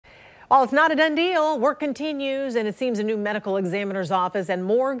While it's not a done deal, work continues, and it seems a new medical examiner's office and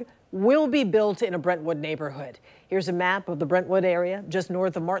morgue will be built in a Brentwood neighborhood. Here's a map of the Brentwood area, just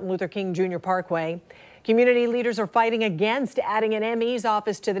north of Martin Luther King Jr. Parkway. Community leaders are fighting against adding an ME's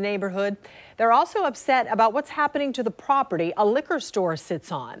office to the neighborhood. They're also upset about what's happening to the property a liquor store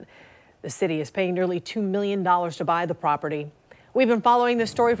sits on. The city is paying nearly $2 million to buy the property. We've been following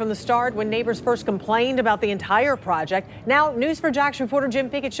this story from the start when neighbors first complained about the entire project. Now, News4JAX reporter Jim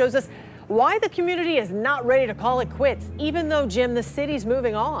Pickett shows us why the community is not ready to call it quits, even though, Jim, the city's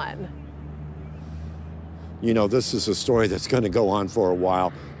moving on. You know, this is a story that's going to go on for a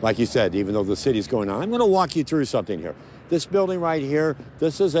while. Like you said, even though the city's going on, I'm going to walk you through something here. This building right here,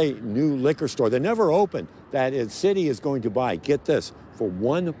 this is a new liquor store that never opened that the city is going to buy. Get this, for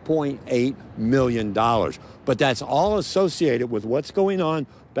 $1.8 million. But that's all associated with what's going on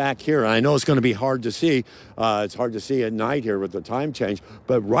back here. I know it's going to be hard to see. It's hard to see at night here with the time change.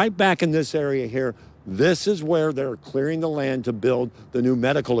 But right back in this area here, this is where they're clearing the land to build the new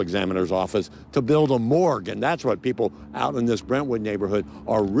medical examiner's office, to build a morgue. And that's what people out in this Brentwood neighborhood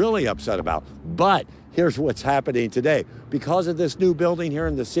are really upset about. But here's what's happening today. Because of this new building here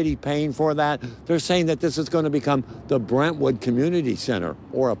and the city paying for that, they're saying that this is going to become the Brentwood Community Center,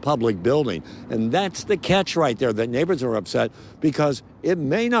 or a public building. And that's the catch right there, that neighbors are upset because it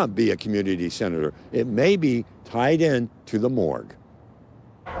may not be a community center. It may be tied in to the morgue.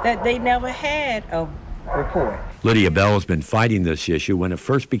 That they never had a report. Lydia Bell has been fighting this issue when it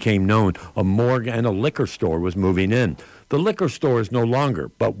first became known a morgue and a liquor store was moving in. The liquor store is no longer,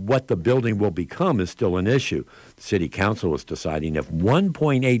 but what the building will become is still an issue. The city council is deciding if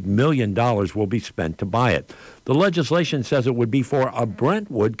 $1.8 million will be spent to buy it. The legislation says it would be for a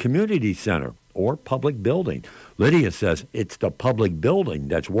Brentwood community center or public building. Lydia says it's the public building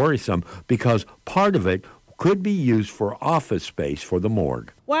that's worrisome because part of it could be used for office space for the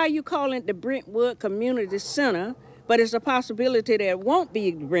morgue. Why are you calling it the Brentwood Community Center, but it's a possibility that it won't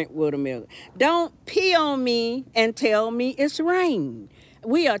be Brentwood America? Don't pee on me and tell me it's rain.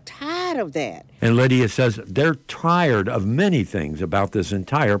 We are tired of that. And Lydia says they're tired of many things about this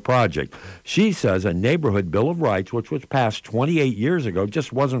entire project. She says a neighborhood Bill of Rights, which was passed 28 years ago,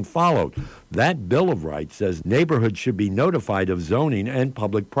 just wasn't followed. That Bill of Rights says neighborhoods should be notified of zoning and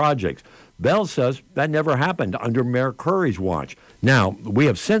public projects. Bell says that never happened under Mayor Curry's watch. Now, we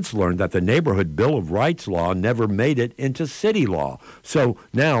have since learned that the Neighborhood Bill of Rights law never made it into city law. So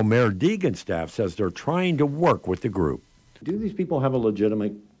now Mayor Deegan's staff says they're trying to work with the group. Do these people have a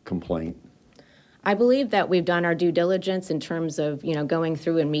legitimate complaint? I believe that we've done our due diligence in terms of, going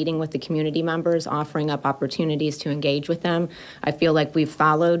through and meeting with the community members, offering up opportunities to engage with them. I feel like we've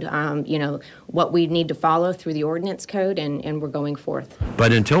followed, what we need to follow through the ordinance code, and we're going forth.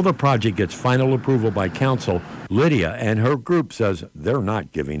 But until the project gets final approval by council, Lydia and her group says they're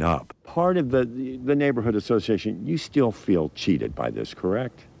not giving up. Part of the neighborhood association, you still feel cheated by this,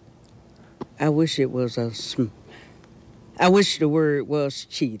 correct? I wish it was I wish the word was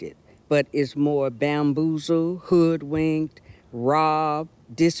cheated. But it's more bamboozled, hoodwinked, robbed,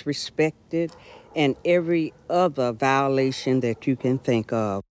 disrespected, and every other violation that you can think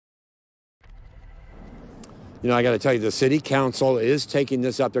of. You know, I got to tell you, the city council is taking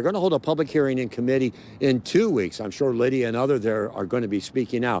this up. They're going to hold a public hearing in committee in 2 weeks. I'm sure Lydia and others there are going to be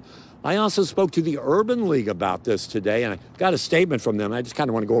speaking out. I also spoke to the Urban League about this today, and I got a statement from them. I just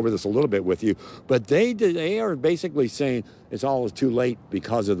kind of want to go over this a little bit with you. But they are basically saying it's all too late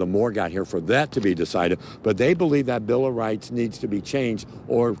because of the morgue out here for that to be decided. But they believe that Bill of Rights needs to be changed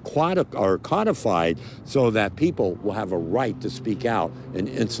or codified so that people will have a right to speak out in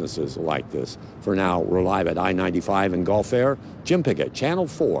instances like this. For now, we're live at I-95 in Gulf Air. Jim Pickett, Channel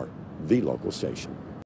 4, the local station.